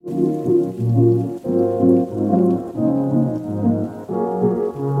Hello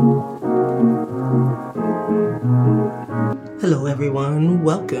everyone,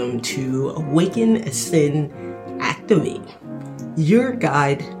 welcome to Awaken, Ascend, Activate, your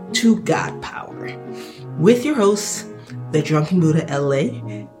guide to God power, with your host, the Drunken Buddha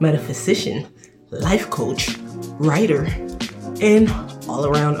LA, metaphysician, life coach, writer, and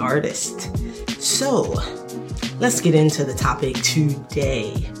all-around artist. So, let's get into the topic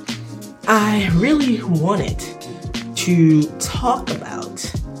today. I really wanted to talk about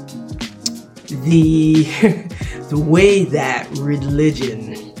the way that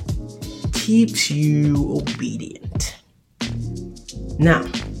religion keeps you obedient. Now,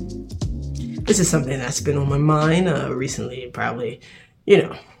 this is something that's been on my mind recently, probably,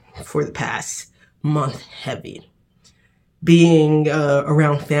 for the past month heavy. Being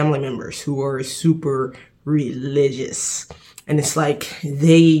around family members who are super religious. And it's like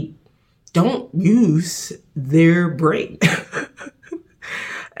they don't use their brain.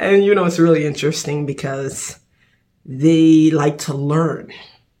 And, it's really interesting because they like to learn.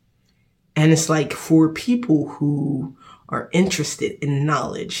 And it's like for people who are interested in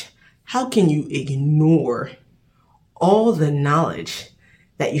knowledge, how can you ignore all the knowledge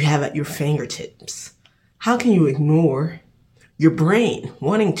that you have at your fingertips? How can you ignore your brain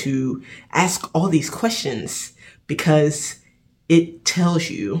wanting to ask all these questions because it tells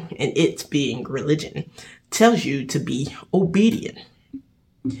you, and it's being religion, tells you to be obedient?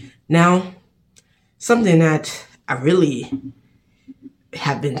 Now, something that I really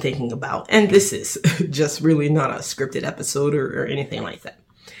have been thinking about, and this is just really not a scripted episode or anything like that.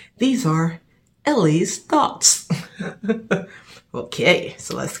 These are LA's thoughts. Okay,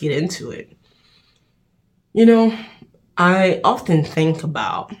 so let's get into it. I often think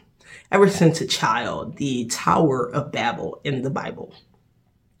about, ever since a child, the Tower of Babel in the Bible.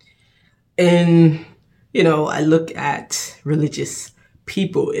 And, I look at religious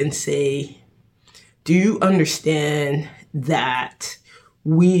people and say, do you understand that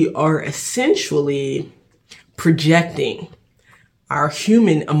we are essentially projecting our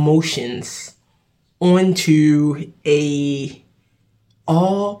human emotions onto a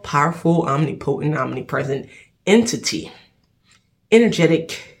all-powerful, omnipotent, omnipresent entity,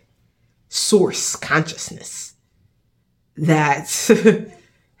 energetic source consciousness that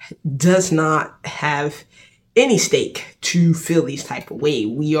does not have any stake to feel these type of way?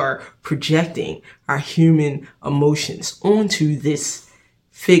 We are projecting our human emotions onto this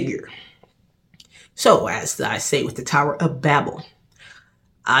figure. So, as I say with the Tower of Babel,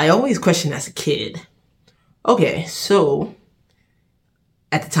 I always questioned as a kid, okay, so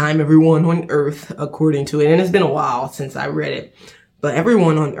at the time, everyone on earth, according to it, and it's been a while since I read it, but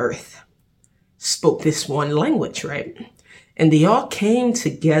everyone on earth spoke this one language, right? And they all came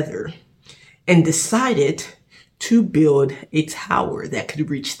together and decided to build a tower that could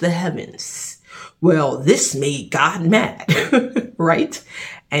reach the heavens. Well, this made God mad, right?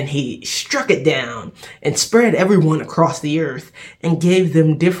 And he struck it down and spread everyone across the earth and gave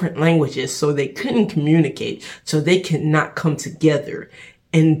them different languages so they couldn't communicate, so they could not come together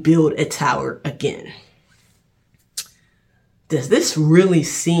and build a tower again. Does this really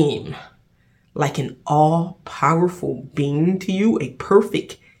seem like an all-powerful being to you, a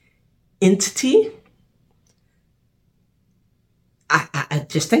perfect entity? I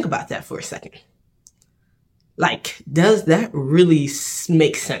just think about that for a second. Like, does that really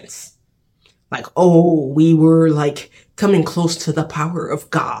make sense? Like, we were like coming close to the power of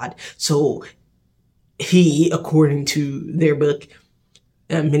God. So he, according to their book,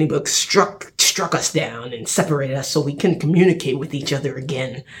 many books, struck us down and separated us so we couldn't communicate with each other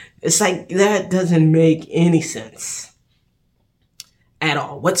again. It's like, that doesn't make any sense at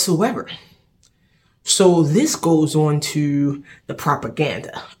all whatsoever. So this goes on to the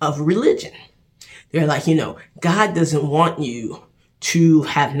propaganda of religion. They're like, God doesn't want you to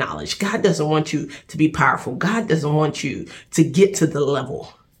have knowledge. God doesn't want you to be powerful. God doesn't want you to get to the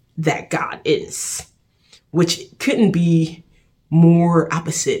level that God is, which couldn't be more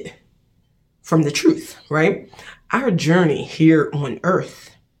opposite from the truth, right? Our journey here on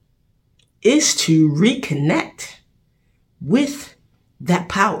earth is to reconnect with that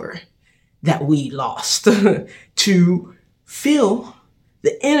power that we lost, to feel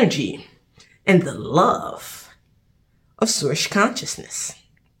the energy and the love of source consciousness,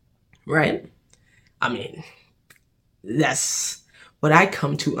 right? I mean, that's what I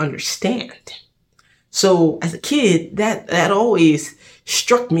come to understand. So as a kid, that always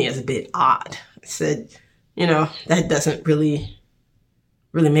struck me as a bit odd. I said, that doesn't really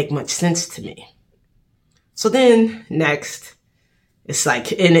make much sense to me. So then next, It's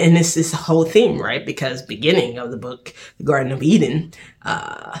like, and it's this whole theme, right? Because beginning of the book, the Garden of Eden,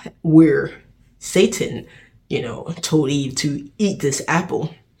 where Satan, told Eve to eat this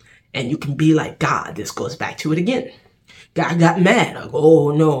apple and you can be like God. This goes back to it again. God got mad. Like,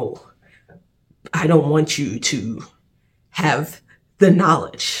 oh no, I don't want you to have the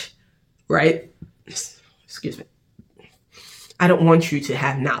knowledge, right? Excuse me. I don't want you to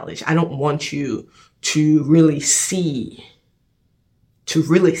have knowledge. I don't want you to really see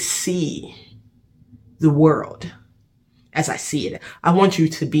the world as I see it. I want you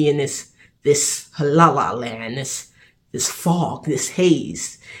to be in this la la land, this fog, this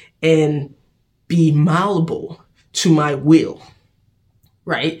haze, and be malleable to my will,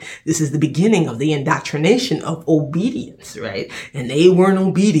 right? This is the beginning of the indoctrination of obedience, right? And they weren't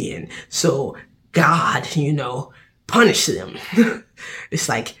obedient, so God, punished them. It's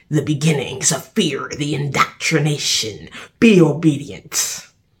like the beginnings of fear, the indoctrination. Be obedient,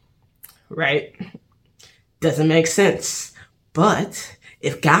 right? Doesn't make sense. But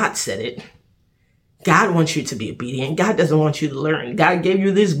if God said it, God wants you to be obedient. God doesn't want you to learn. God gave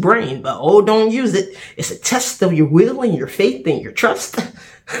you this brain, but don't use it. It's a test of your will and your faith and your trust.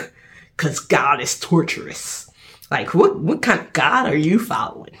 Because God is torturous. Like, what kind of God are you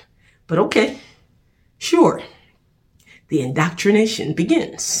following? But okay, sure. The indoctrination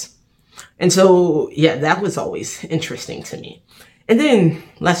begins. And so, yeah, that was always interesting to me. And then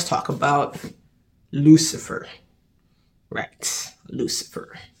let's talk about Lucifer. Right,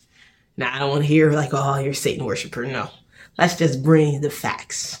 Lucifer. Now, I don't want to hear like, oh, you're a Satan worshiper. No, let's just bring the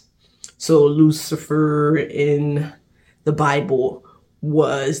facts. So Lucifer in the Bible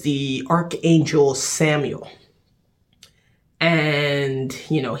was the archangel Samuel. And,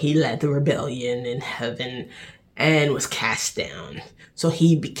 he led the rebellion in heaven and was cast down. So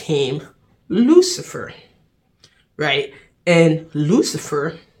he became Lucifer, right? And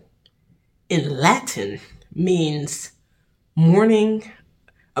Lucifer in Latin means morning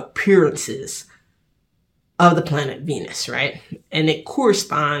appearances of the planet Venus, right? And it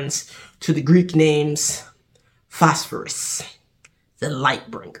corresponds to the Greek names Phosphorus, the light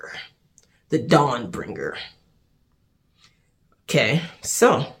bringer, the dawn bringer. Okay,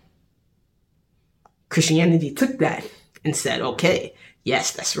 so Christianity took that and said, okay,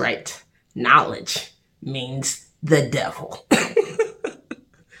 yes, that's right. Knowledge means the devil.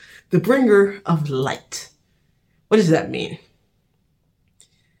 The bringer of light. What does that mean?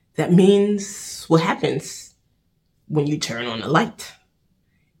 That means what happens when you turn on the light.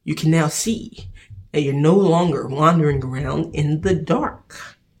 You can now see, and you're no longer wandering around in the dark.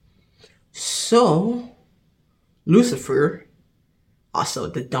 So, Lucifer, also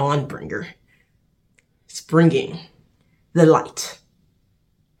the dawn bringer, is bringing the light,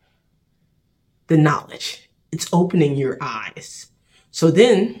 the knowledge. It's opening your eyes. So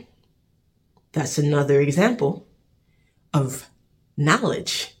then, that's another example of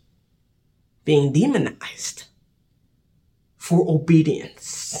knowledge being demonized for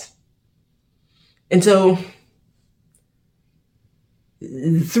obedience. And so,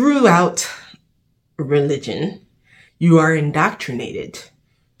 throughout religion, you are indoctrinated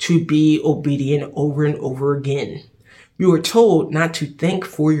to be obedient over and over again. You are told not to think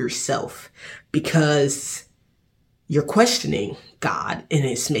for yourself because you're questioning God and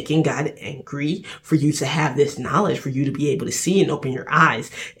it's making God angry for you to have this knowledge, for you to be able to see and open your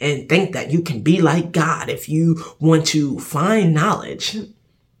eyes and think that you can be like God. If you want to find knowledge,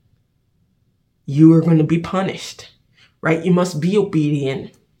 you are going to be punished, right? You must be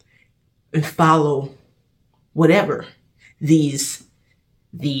obedient and follow whatever these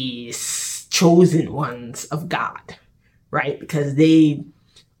chosen ones of God, right? Because they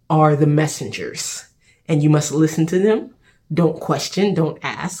are the messengers and you must listen to them. Don't question, don't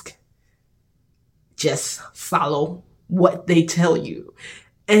ask. Just follow what they tell you.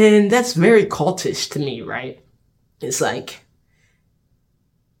 And that's very cultish to me, right? It's like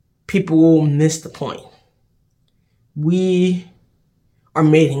people will miss the point. We are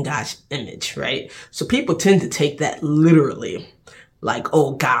made in God's image, right? So people tend to take that literally. Like,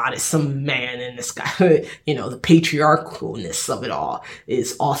 oh, God is some man in the sky. The patriarchalness of it all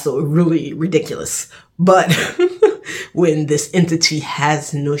is also really ridiculous. But when this entity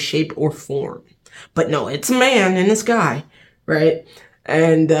has no shape or form. But no, it's a man in the sky, right?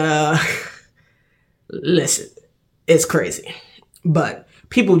 And listen, it's crazy. But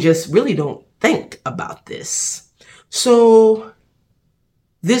people just really don't think about this. So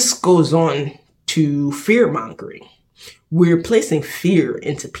this goes on to fear-mongering. We're placing fear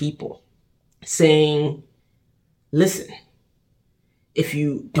into people, saying, listen, if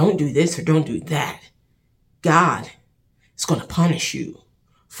you don't do this or don't do that, God It's going to punish you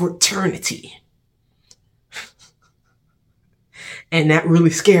for eternity. And that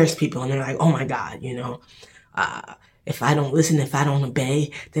really scares people. And they're like, oh my God, if I don't listen, if I don't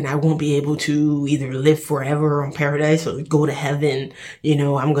obey, then I won't be able to either live forever on paradise or go to heaven.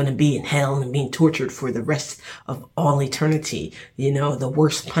 I'm going to be in hell and being tortured for the rest of all eternity. The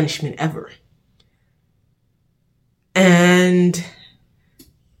worst punishment ever. And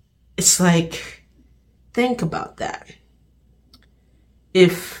it's like, think about that.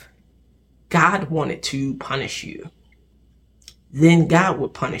 If God wanted to punish you, then God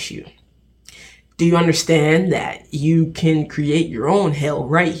would punish you. Do you understand that you can create your own hell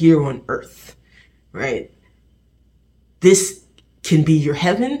right here on earth, right? This can be your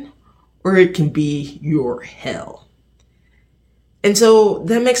heaven or it can be your hell. And so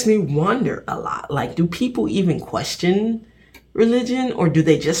that makes me wonder a lot. Like, do people even question religion, or do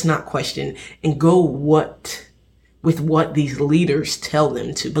they just not question and go with what these leaders tell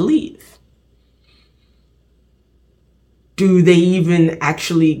them to believe? Do they even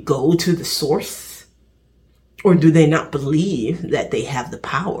actually go to the source? Or do they not believe that they have the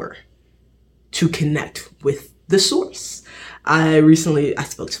power to connect with the source? I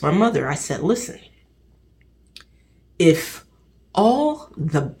spoke to my mother. I said, listen, if all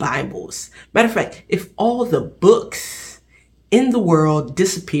the Bibles, matter of fact, if all the books in the world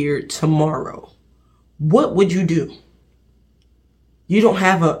disappeared tomorrow, what would you do? You don't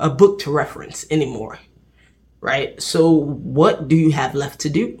have a book to reference anymore, right? So what do you have left to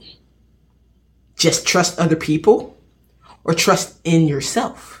do? Just trust other people, or trust in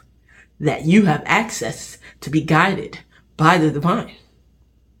yourself that you have access to be guided by the divine?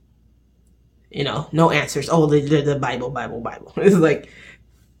 No answers. Oh, the Bible. It's like,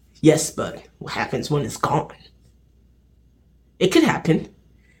 yes, but what happens when it's gone? It could happen.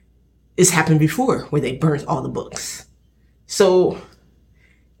 It's happened before where they burnt all the books. So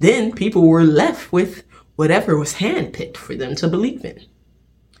then people were left with whatever was handpicked for them to believe in.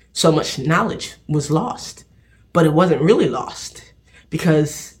 So much knowledge was lost, but it wasn't really lost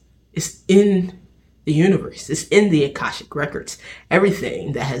because it's in the universe. It's in the Akashic records.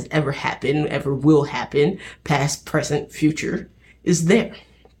 Everything that has ever happened, ever will happen, past, present, future, is there.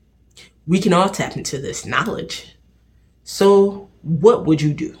 We can all tap into this knowledge. So what would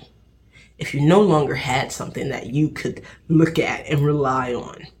you do if you no longer had something that you could look at and rely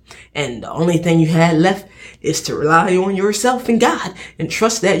on? And the only thing you had left is to rely on yourself and God and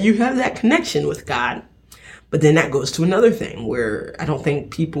trust that you have that connection with God. But then that goes to another thing where I don't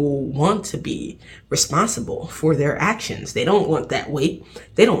think people want to be responsible for their actions. They don't want that weight.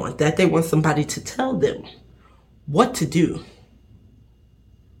 They don't want that. They want somebody to tell them what to do,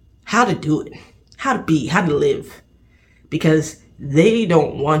 how to do it, how to be, how to live, because they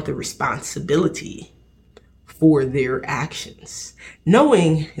don't want the responsibility for their actions,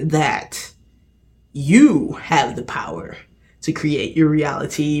 knowing that you have the power to create your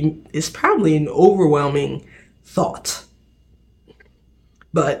reality is probably an overwhelming thought,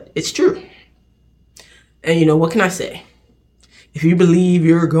 but it's true. And what can I say? If you believe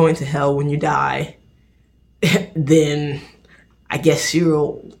you're going to hell when you die, then I guess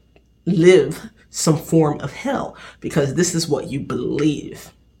you'll live some form of hell because this is what you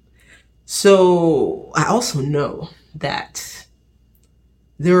believe. So I also know that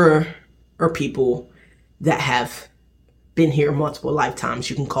there are people that have been here multiple lifetimes.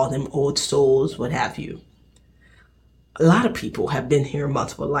 You can call them old souls, what have you. A lot of people have been here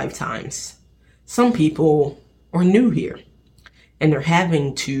multiple lifetimes. Some people are new here and they're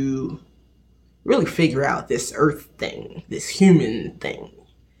having to really figure out this earth thing, this human thing.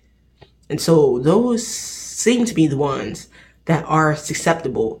 And so those seem to be the ones that are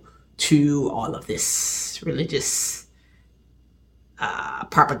susceptible to all of this religious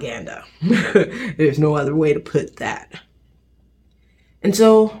propaganda. There's no other way to put that. And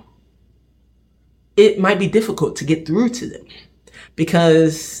so it might be difficult to get through to them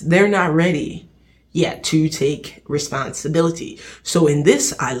because they're not ready yet to take responsibility. So in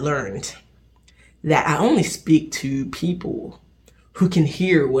this, I learned that I only speak to people who can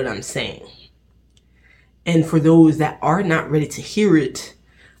hear what I'm saying. And for those that are not ready to hear it,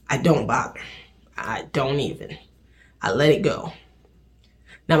 I don't bother. I don't even. I let it go.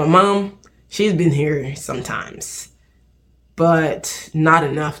 Now, my mom, she's been here sometimes, but not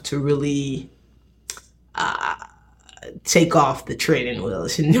enough to really take off the training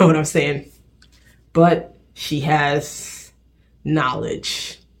wheels. You know what I'm saying? But she has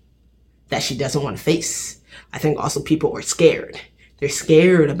knowledge that she doesn't want to face. I think also people are scared. They're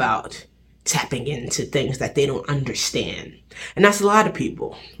scared about tapping into things that they don't understand. And that's a lot of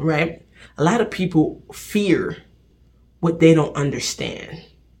people, right? A lot of people fear what they don't understand.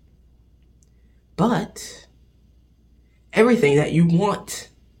 But everything that you want,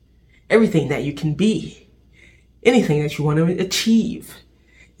 everything that you can be, anything that you want to achieve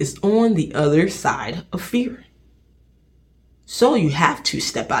is on the other side of fear. So you have to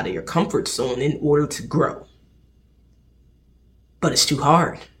step out of your comfort zone in order to grow. But it's too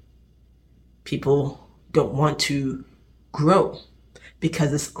hard. People don't want to grow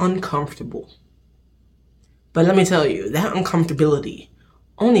because it's uncomfortable. But let me tell you, that uncomfortability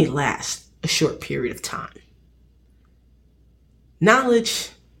only lasts a short period of time.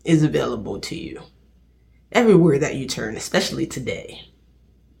 Knowledge is available to you everywhere that you turn, especially today.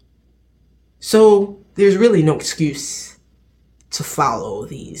 So there's really no excuse to follow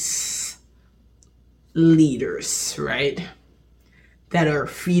these leaders, right? That are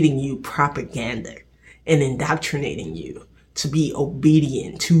feeding you propaganda and indoctrinating you to be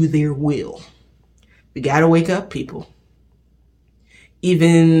obedient to their will. We gotta wake up, people.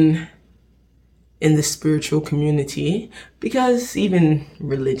 Even in the spiritual community, because even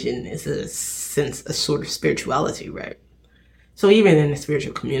religion is a sort of spirituality, right? So even in the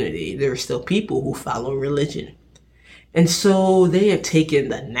spiritual community, there are still people who follow religion. And so they have taken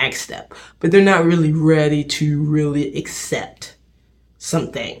the next step, but they're not really ready to really accept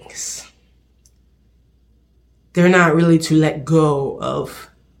some things. They're not really to let go of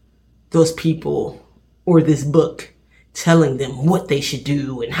those people or this book telling them what they should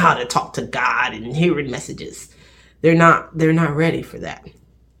do and how to talk to God and hearing messages. They're not ready for that.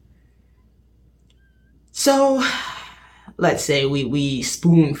 So let's say we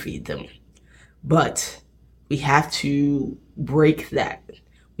spoon feed them, but we have to break that.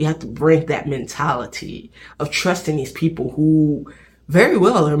 We have to break that mentality of trusting these people who very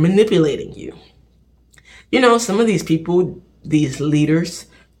well are manipulating you. You know, some of these people, these leaders,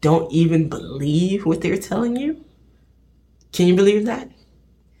 don't even believe what they're telling you. Can you believe that?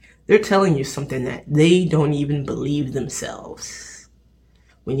 They're telling you something that they don't even believe themselves.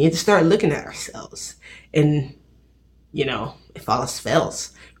 We need to start looking at ourselves and, you know, if all else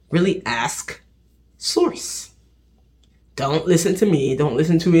fails, really ask source. Don't listen to me. Don't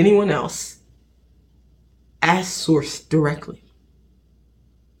listen to anyone else. Ask source directly.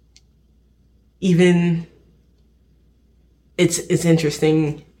 Even, it's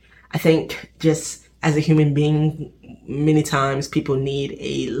interesting. I think just as a human being, many times people need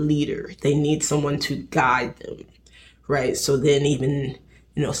a leader. They need someone to guide them, right? So then even,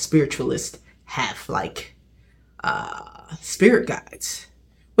 you know, spiritualists have like spirit guides,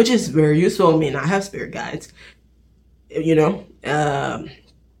 which is very useful. I mean, I have spirit guides, you know, I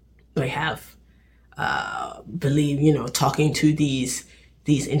have, believe, you know, talking to these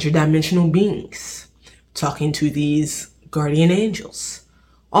interdimensional beings, talking to these guardian angels,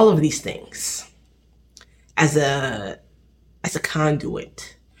 all of these things as a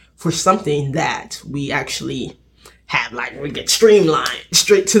conduit for something that we actually have, like we get streamlined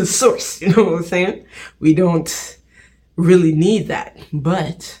straight to the source. You know what I'm saying? We don't really need that,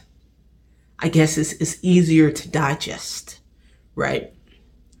 but I guess it's easier to digest, right?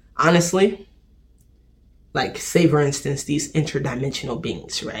 Honestly, like say for instance, these interdimensional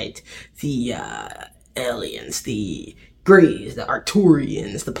beings, right? The aliens, the Greys, the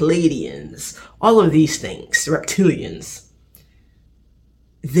Arcturians, the Palladians, all of these things, reptilians,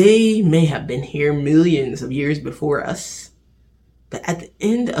 they may have been here millions of years before us, but at the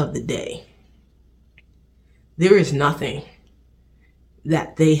end of the day, there is nothing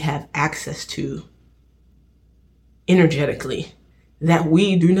that they have access to energetically that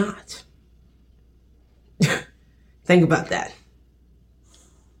we do not. Think about that.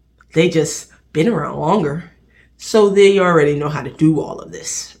 They just been around longer, so they already know how to do all of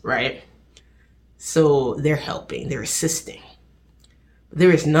this, right? So they're helping, they're assisting.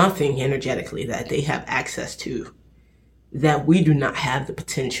 There is nothing energetically that they have access to that we do not have the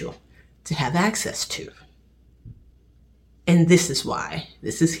potential to have access to. And this is why,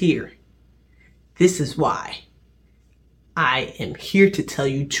 this is why I am here to tell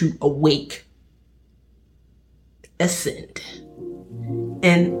you to awake, ascend,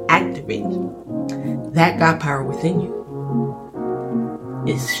 and activate that God power within you.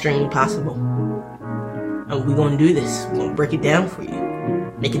 It's extremely possible. And we're going to do this. We're going to break it down for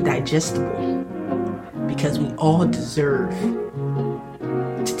you. Make it digestible. Because we all deserve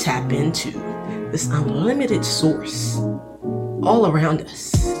to tap into this unlimited source all around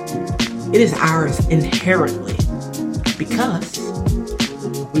us. It is ours inherently because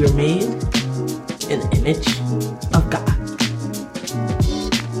we are made in the image of God.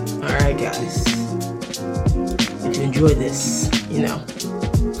 Alright guys, if you enjoy this,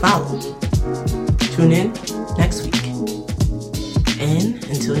 follow. Tune in next week.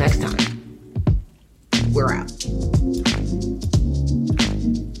 next time, we're out.